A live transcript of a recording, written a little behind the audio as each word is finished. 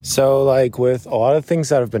So, like, with a lot of things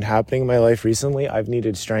that have been happening in my life recently, I've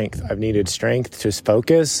needed strength. I've needed strength to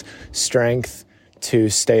focus, strength to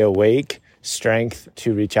stay awake, strength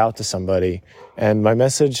to reach out to somebody. And my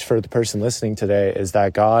message for the person listening today is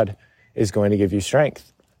that God is going to give you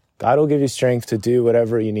strength. God will give you strength to do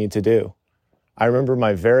whatever you need to do. I remember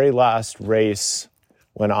my very last race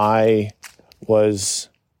when I was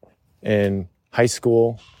in high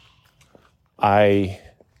school. I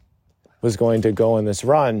was going to go on this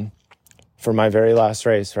run for my very last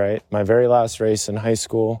race, right? My very last race in high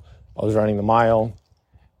school, I was running the mile.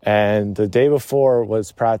 And the day before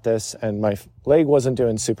was practice, and my leg wasn't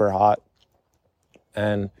doing super hot.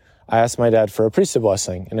 And I asked my dad for a priesthood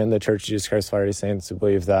blessing. And in the Church of Jesus Christ of Latter-day Saints, we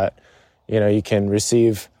believe that, you can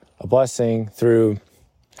receive a blessing through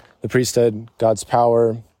the priesthood, God's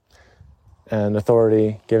power and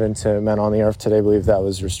authority given to men on the earth today. I believe that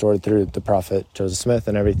was restored through the prophet Joseph Smith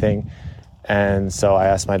and everything. And so I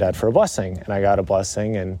asked my dad for a blessing, and I got a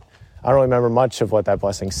blessing. And I don't remember much of what that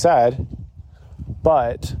blessing said.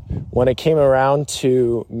 But when it came around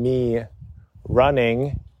to me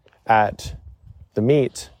running at the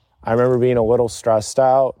meet, I remember being a little stressed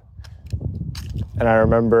out. And I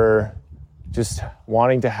remember just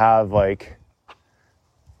wanting to have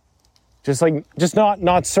just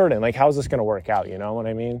not certain, how's this going to work out? You know what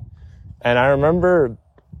I mean? And I remember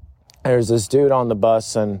there's this dude on the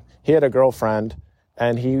bus, and he had a girlfriend,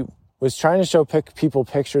 and he was trying to show people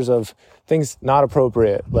pictures of things not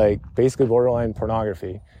appropriate, like basically borderline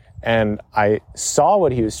pornography. And I saw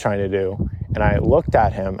what he was trying to do, and I looked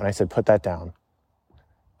at him and I said, put that down.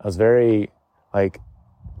 I was I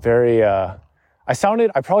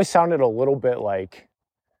probably sounded a little bit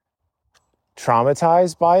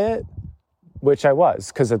traumatized by it, which I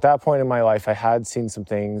was, because at that point in my life, I had seen some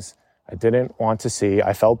things I didn't want to see.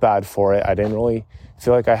 I felt bad for it. I didn't really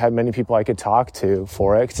feel like I had many people I could talk to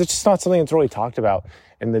for it, because it's just not something that's really talked about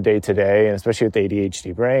in the day-to-day, and especially with the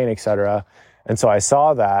ADHD brain, etc. And so I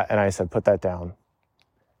saw that, and I said, put that down.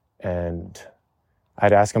 And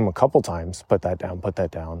I'd ask him a couple times, put that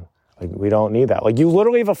down. We don't need that. You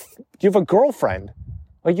literally you have a girlfriend.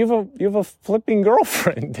 You have a flipping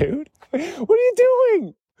girlfriend, dude. What are you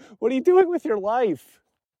doing? What are you doing with your life?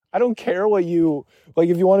 I don't care what if you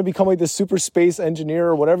want to become this super space engineer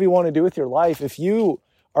or whatever you want to do with your life. If you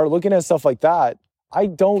are looking at stuff like that, I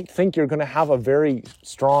don't think you're going to have a very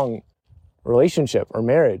strong relationship or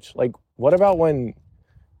marriage. What about when,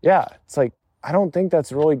 it's I don't think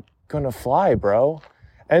that's really going to fly, bro.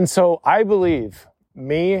 And so I believe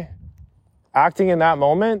me acting in that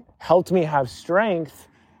moment helped me have strength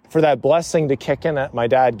for that blessing to kick in that my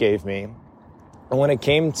dad gave me. And when it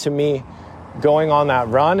came to me going on that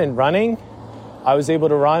run and running, I was able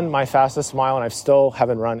to run my fastest mile, and I still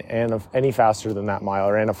haven't run any faster than that mile. I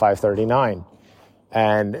ran a 5:39.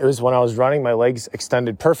 And it was when I was running, my legs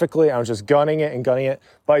extended perfectly. I was just gunning it.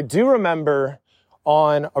 But I do remember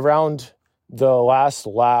on around the last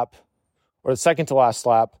lap, or the second to last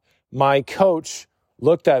lap, my coach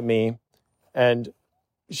looked at me, and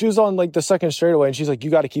she was on the second straightaway, and she's like,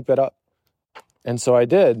 you got to keep it up. And so I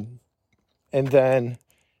did. And then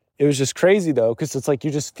it was just crazy though, because it's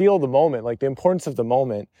you just feel the moment, the importance of the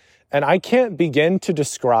moment. And I can't begin to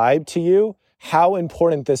describe to you how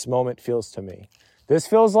important this moment feels to me. This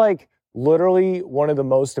feels like literally one of the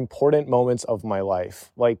most important moments of my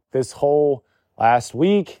life. This whole last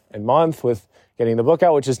week and month with getting the book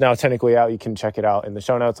out, which is now technically out. You can check it out in the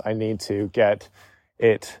show notes. I need to get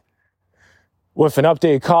it with an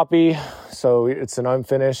updated copy. So it's an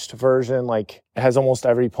unfinished version. It has almost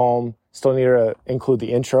every poem. Still need to include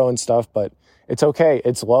the intro and stuff, but it's okay.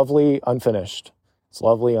 It's lovely unfinished.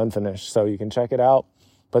 So you can check it out.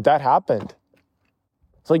 But that happened.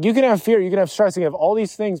 It's you can have fear, you can have stress, you can have all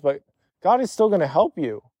these things, but God is still going to help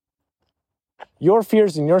you. Your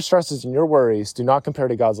fears and your stresses and your worries do not compare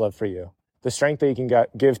to God's love for you. The strength that he can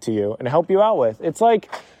give to you and help you out with. It's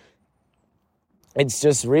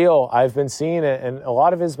just real. I've been seeing it, and a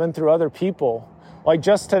lot of it has been through other people.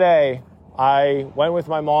 Just today, I went with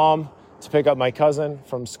my mom to pick up my cousin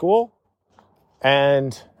from school.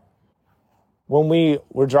 And when we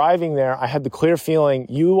were driving there, I had the clear feeling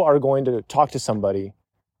you are going to talk to somebody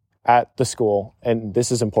at the school, and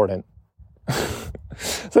this is important.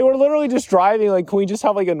 We're literally just driving. Can we just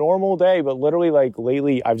have a normal day? But literally,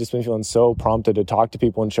 lately, I've just been feeling so prompted to talk to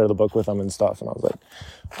people and share the book with them and stuff. And I was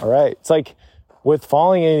all right. It's with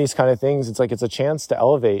falling into these kind of things, it's a chance to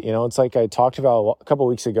elevate. It's I talked about a couple of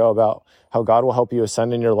weeks ago about how God will help you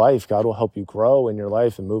ascend in your life. God will help you grow in your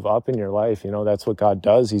life and move up in your life. That's what God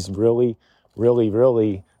does. He's really, really,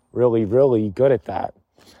 really, really, really good at that.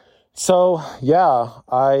 So yeah,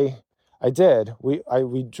 I I did.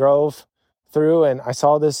 We drove through and I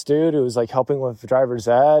saw this dude who was like helping with driver's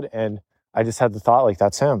ed, and I just had the thought, like,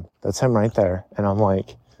 that's him right there. And I'm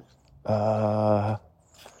like, like,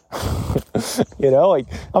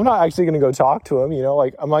 I'm not actually going to go talk to him,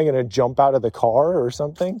 like, am I going to jump out of the car or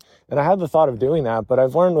something? And I had the thought of doing that, but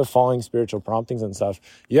I've learned with following spiritual promptings and stuff,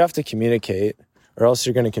 you have to communicate or else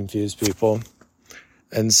you're going to confuse people.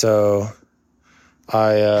 And so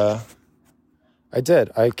I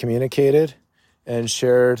did. I communicated and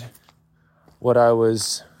shared what I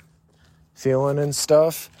was feeling and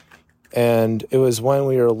stuff. And it was when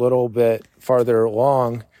we were a little bit farther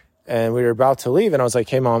along and we were about to leave. And I was like,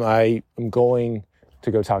 hey, Mom, I am going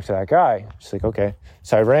to go talk to that guy. She's like, okay.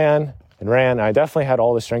 So I ran. I definitely had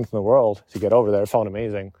all the strength in the world to get over there. It felt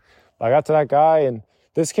amazing. But I got to that guy, and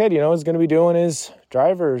this kid, is going to be doing his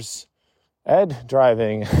driver's ed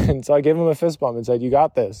driving. And so I gave him a fist bump and said, you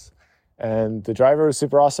got this. And the driver was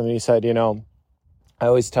super awesome. And he said, I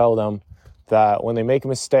always tell them that when they make a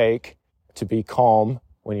mistake, to be calm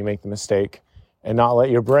when you make the mistake and not let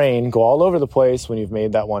your brain go all over the place when you've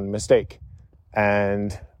made that one mistake.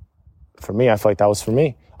 And for me, I feel like that was for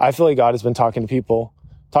me. I feel like God has been talking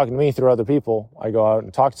to me through other people. I go out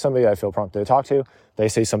and talk to somebody I feel prompted to talk to. They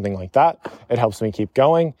say something like that. It helps me keep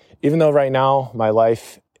going. Even though right now, my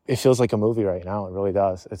life, it feels like a movie right now. It really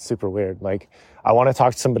does. It's super weird. Like, I want to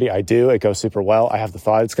talk to somebody. I do. It goes super well. I have the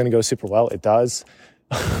thought it's going to go super well. It does.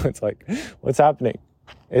 It's like, what's happening?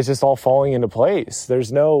 It's just all falling into place.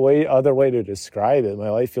 There's no other way to describe it. My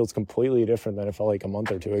life feels completely different than it felt like a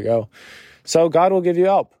month or two ago. So God will give you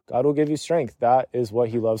help. God will give you strength. That is what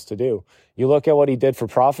he loves to do. You look at what he did for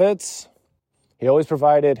prophets. He always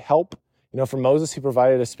provided help. For Moses, he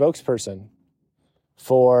provided a spokesperson.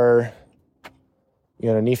 For,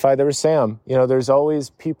 Nephi, there was Sam. There's always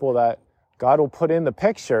people that God will put in the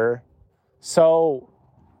picture so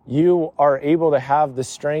you are able to have the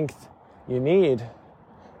strength you need.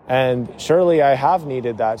 And surely I have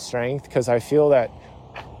needed that strength because I feel that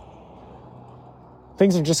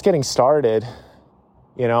things are just getting started.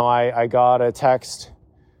 I got a text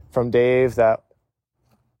from Dave that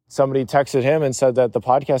somebody texted him and said that the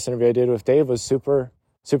podcast interview I did with Dave was super,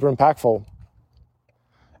 super impactful.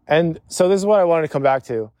 And so this is what I wanted to come back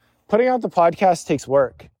to. Putting out the podcast takes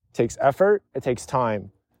work, it takes effort, it takes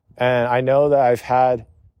time. And I know that I've had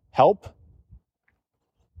help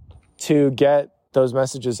to get those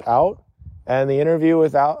messages out. And the interview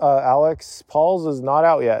with Alex Pauls is not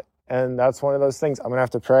out yet. And that's one of those things. I'm going to have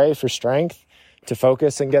to pray for strength to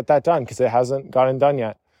focus and get that done because it hasn't gotten done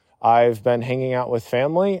yet. I've been hanging out with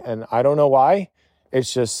family and I don't know why.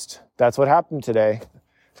 It's just, that's what happened today.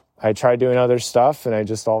 I tried doing other stuff and I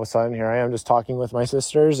just all of a sudden here I am just talking with my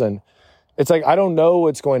sisters, and it's like, I don't know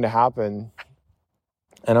what's going to happen.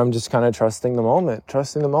 And I'm just kind of trusting the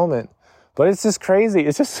moment. But it's just crazy.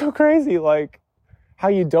 It's just so crazy. Like how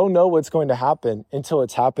you don't know what's going to happen until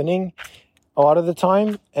it's happening a lot of the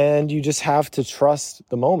time. And you just have to trust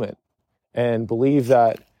the moment and believe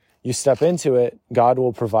that you step into it, God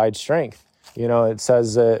will provide strength. It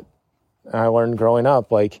says that I learned growing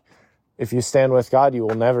up, like, if you stand with God, you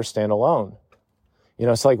will never stand alone.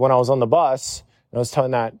 It's like when I was on the bus, and I was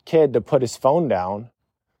telling that kid to put his phone down.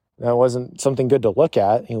 That wasn't something good to look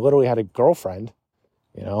at. He literally had a girlfriend,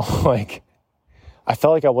 like, I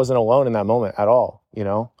felt like I wasn't alone in that moment at all.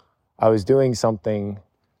 I was doing something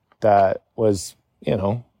that was,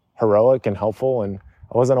 heroic and helpful, and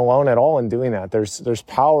I wasn't alone at all in doing that. There's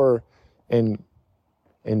power in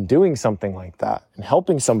doing something like that and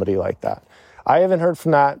helping somebody like that. I haven't heard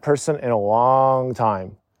from that person in a long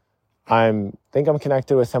time. I think I'm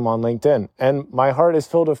connected with him on LinkedIn, and my heart is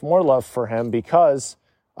filled with more love for him because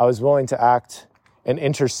I was willing to act and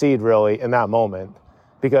intercede really in that moment,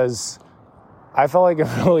 because I felt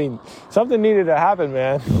like something needed to happen,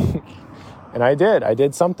 man. And I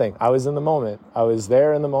did something. I was in the moment. I was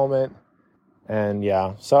there in the moment. And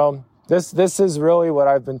yeah, so this is really what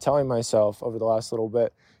I've been telling myself over the last little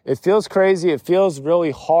bit. It feels crazy. It feels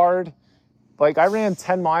really hard. Like, I ran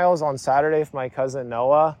 10 miles on Saturday for my cousin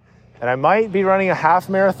Noah, and I might be running a half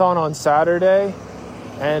marathon on Saturday.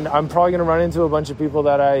 And I'm probably going to run into a bunch of people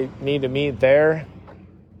that I need to meet there.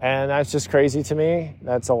 And that's just crazy to me.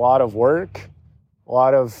 That's a lot of work, a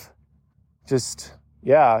lot of just,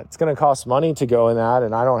 it's going to cost money to go in that.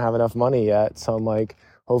 And I don't have enough money yet. So I'm like,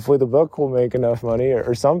 hopefully the book will make enough money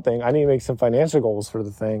or something. I need to make some financial goals for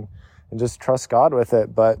the thing and just trust God with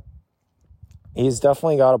it. But he's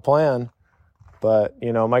definitely got a plan. But,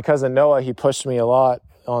 my cousin Noah, he pushed me a lot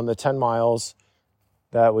on the 10 miles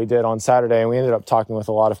that we did on Saturday. And we ended up talking with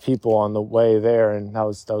a lot of people on the way there. And that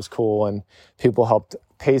was cool. And people helped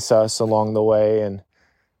pace us along the way. And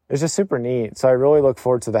it's just super neat. So I really look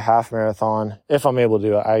forward to the half marathon if I'm able to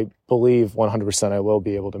do it. I believe 100% I will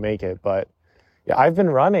be able to make it. But yeah, I've been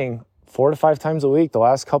running 4 to 5 times a week the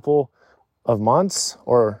last couple of months,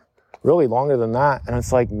 or really longer than that. And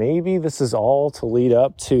it's like, maybe this is all to lead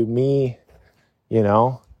up to me,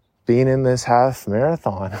 being in this half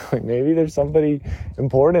marathon. Like, maybe there's somebody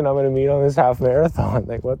important I'm going to meet on this half marathon.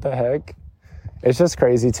 Like, what the heck? It's just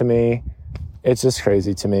crazy to me.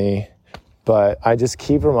 But I just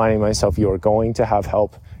keep reminding myself, you are going to have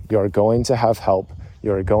help. You are going to have help.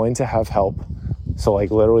 You are going to have help. So like,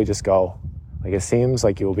 literally just go. Like, it seems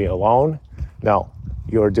like you will be alone. No,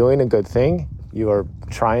 you are doing a good thing. You are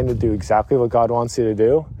trying to do exactly what God wants you to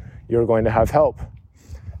do. You're going to have help.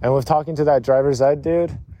 And with talking to that driver's ed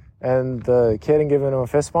dude and the kid and giving him a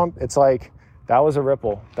fist bump, it's like, that was a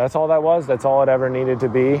ripple. That's all that was. That's all it ever needed to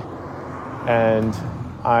be. And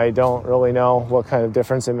I don't really know what kind of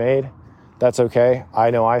difference it made. That's okay.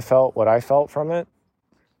 I know I felt what I felt from it.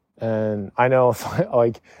 And I know,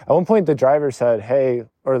 like, at one point the driver said, hey,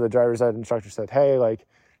 or the driver's ed instructor said, hey, like,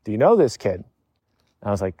 do you know this kid? And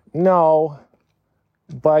I was like, no,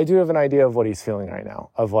 but I do have an idea of what he's feeling right now,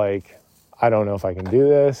 of like, I don't know if I can do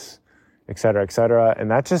this, et cetera, et cetera. And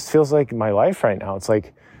that just feels like my life right now. It's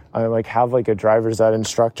like, I like have like a driver's ed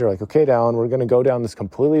instructor, like, okay, Dallin, we're going to go down this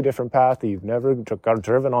completely different path that you've never got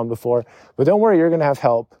driven on before, but don't worry, you're going to have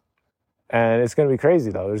help. And it's going to be crazy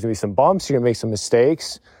though. There's going to be some bumps. You're going to make some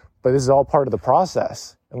mistakes, but this is all part of the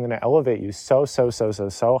process. I'm going to elevate you so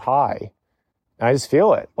high. And I just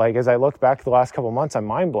feel it. Like, as I look back the last couple of months, I'm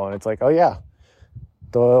mind blown. It's like, oh yeah,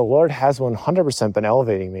 the Lord has 100% been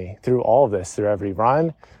elevating me through all of this, through every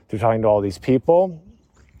run, through talking to all these people.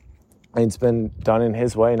 And it's been done in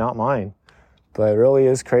his way, not mine. But it really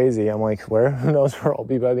is crazy. I'm like, who knows where I'll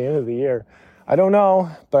be by the end of the year? I don't know,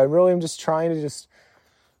 but I really am just trying to just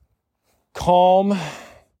calm,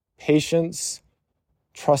 patience,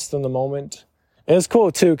 trust in the moment. And it's cool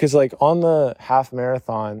too, because like on the half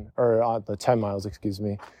marathon, or on the 10 miles,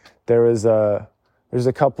 there's a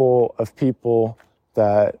couple of people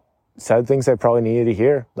that said things I probably needed to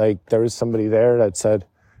hear. Like, there was somebody there that said,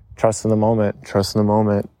 trust in the moment,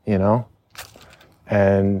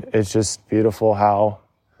 And it's just beautiful how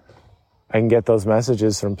I can get those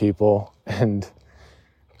messages from people. And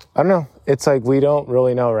I don't know, it's like, we don't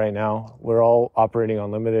really know right now. We're all operating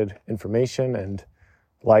on limited information and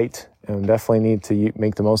light, and definitely need to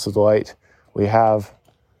make the most of the light we have.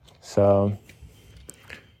 So,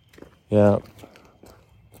 yeah.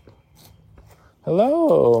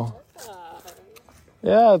 Hello.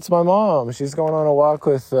 Yeah, it's my mom. She's going on a walk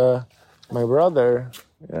with my brother.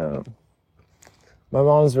 Yeah. My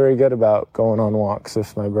mom's very good about going on walks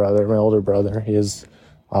with my brother, my older brother. He has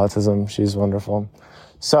autism. She's wonderful.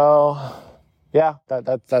 So, yeah,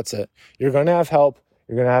 that's it. You're going to have help.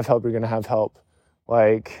 You're going to have help. You're going to have help.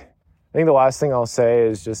 Like, I think the last thing I'll say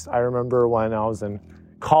is just, I remember when I was in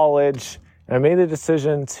college and I made the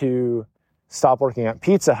decision to stop working at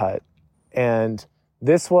Pizza Hut. And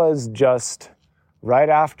this was just right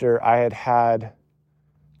after I had had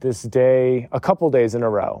this day, a couple days in a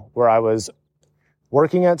row, where I was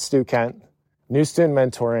working at Stu Kent, New Student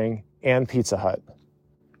Mentoring, and Pizza Hut.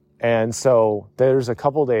 And so there's a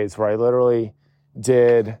couple days where I literally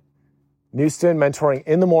did New Student Mentoring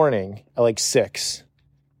in the morning at like 6,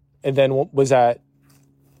 and then was at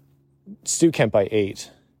Stu Kent by 8,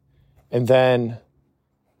 and then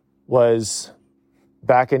was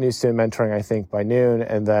back at New Student Mentoring, I think, by noon,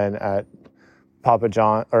 and then at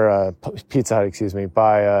Pizza Hut,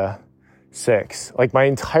 by 6. Like, my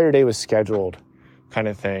entire day was scheduled, kind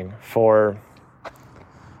of thing, for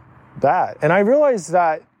that. And I realized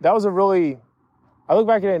that was I look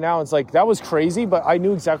back at it now, it's like, that was crazy, but I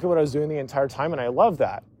knew exactly what I was doing the entire time, and I love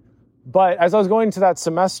that. But as I was going into that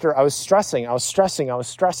semester, I was stressing. And I was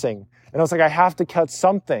like, I have to cut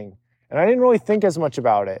something. And I didn't really think as much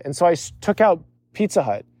about it. And so I took out Pizza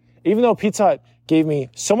Hut. Even though Pizza Hut gave me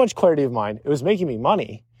so much clarity of mind, it was making me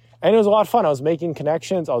money. And it was a lot of fun. I was making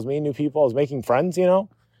connections. I was meeting new people. I was making friends, I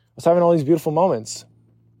was having all these beautiful moments.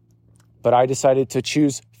 But I decided to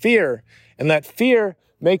choose fear, and let fear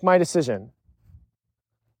make my decision.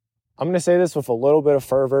 I'm going to say this with a little bit of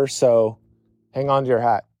fervor, so hang on to your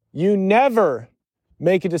hat. You never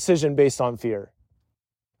make a decision based on fear.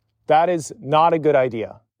 That is not a good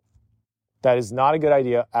idea. That is not a good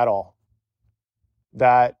idea at all.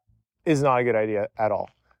 That is not a good idea at all.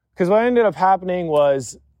 Because what ended up happening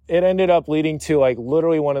was, it ended up leading to like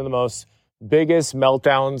literally one of the most biggest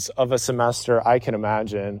meltdowns of a semester I can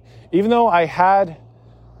imagine. Even though I had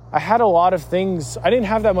a lot of things, I didn't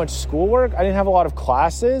have that much schoolwork. I didn't have a lot of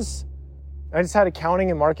classes. I just had accounting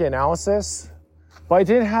and market analysis. but I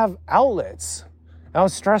didn't have outlets. I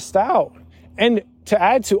was stressed out. And to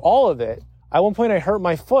add to all of it, at one point I hurt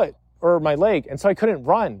my foot or my leg, and so I couldn't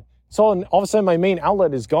run. So all of a sudden my main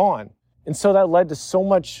outlet is gone. And so that led to so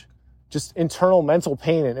much just internal mental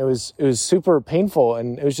pain, and it was super painful.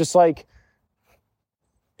 And it was just like,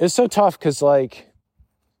 it was so tough because like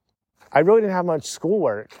I really didn't have much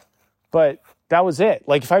schoolwork, but that was it.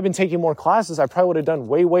 Like if I'd been taking more classes, I probably would have done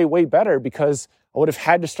way, way, way better because I would have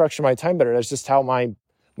had to structure my time better. That's just how my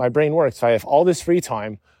brain works. If I have all this free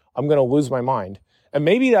time, I'm going to lose my mind. And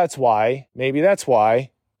maybe that's why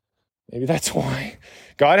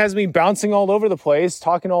God has me bouncing all over the place,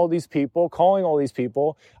 talking to all these people, calling all these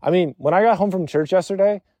people. I mean, when I got home from church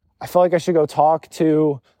yesterday, I felt like I should go talk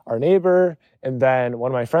to our neighbor. And then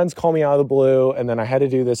one of my friends called me out of the blue. And then I had to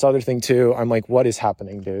do this other thing too. I'm like, what is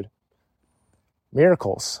happening, dude?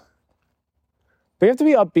 Miracles. But you have to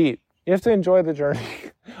be upbeat. You have to enjoy the journey.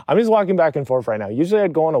 I'm just walking back and forth right now. Usually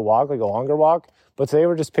I'd go on a walk, like a longer walk, but today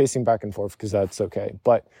we're just pacing back and forth because that's okay.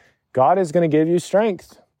 But God is going to give you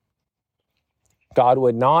strength. God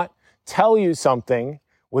would not tell you something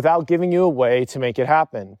without giving you a way to make it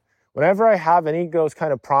happen. Whenever I have any of those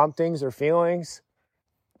kind of promptings or feelings,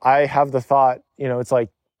 I have the thought, it's like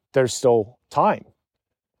there's still time.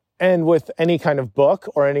 And with any kind of book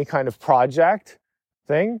or any kind of project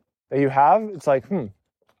thing that you have, it's like,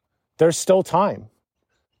 there's still time.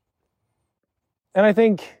 And I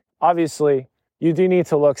think, obviously, you do need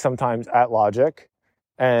to look sometimes at logic,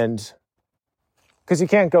 and because you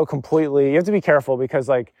can't go completely, you have to be careful because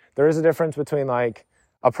like there is a difference between like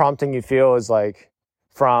a prompting you feel is like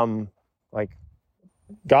from like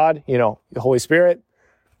God, the Holy Spirit,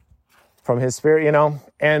 from his spirit,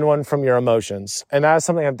 and one from your emotions. And that's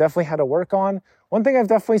something I've definitely had to work on. One thing I've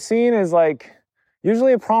definitely seen is like,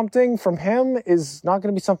 usually a prompting from him is not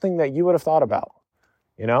going to be something that you would have thought about.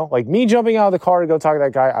 Like me jumping out of the car to go talk to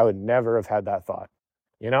that guy, I would never have had that thought,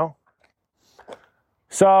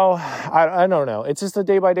 So I don't know. It's just a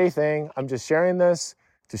day-by-day thing. I'm just sharing this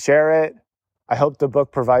to share it. I hope the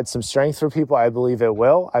book provides some strength for people. I believe it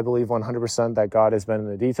will. I believe 100% that God has been in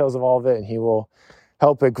the details of all of it and he will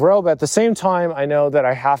help it grow. But at the same time, I know that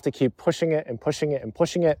I have to keep pushing it and pushing it and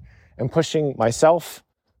pushing it and pushing myself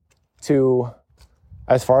to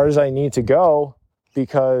as far as I need to go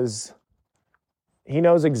because he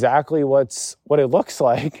knows exactly what it looks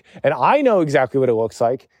like. And I know exactly what it looks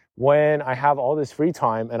like when I have all this free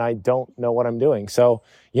time and I don't know what I'm doing. So,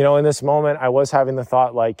 in this moment, I was having the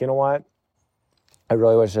thought like, you know what? I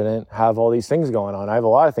really wish I didn't have all these things going on. I have a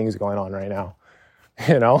lot of things going on right now.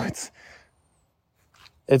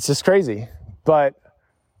 It's just crazy. But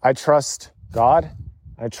I trust God.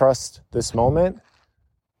 I trust this moment.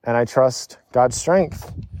 And I trust God's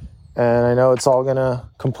strength. And I know it's all going to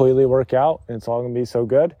completely work out. And it's all going to be so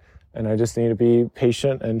good. And I just need to be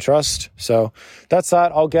patient and trust. So that's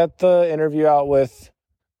that. I'll get the interview out with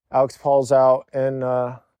Alex Pauls out. And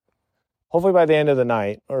hopefully by the end of the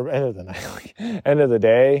night. Or end of the night. End of the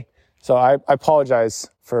day. So I apologize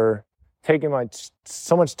for taking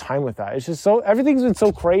so much time with that. It's just everything's been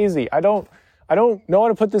so crazy. I don't know how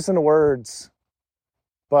to put this into words.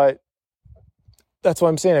 But that's what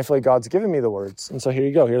I'm saying. I feel like God's given me the words. And so here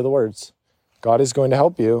you go. Here are the words. God is going to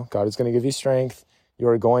help you. God is going to give you strength. You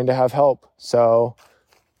are going to have help. So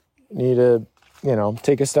you need to,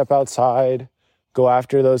 take a step outside, go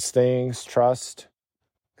after those things, trust,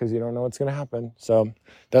 because you don't know what's going to happen. So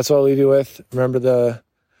that's what I'll leave you with. Remember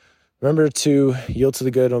to yield to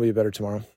the good and it'll be better tomorrow.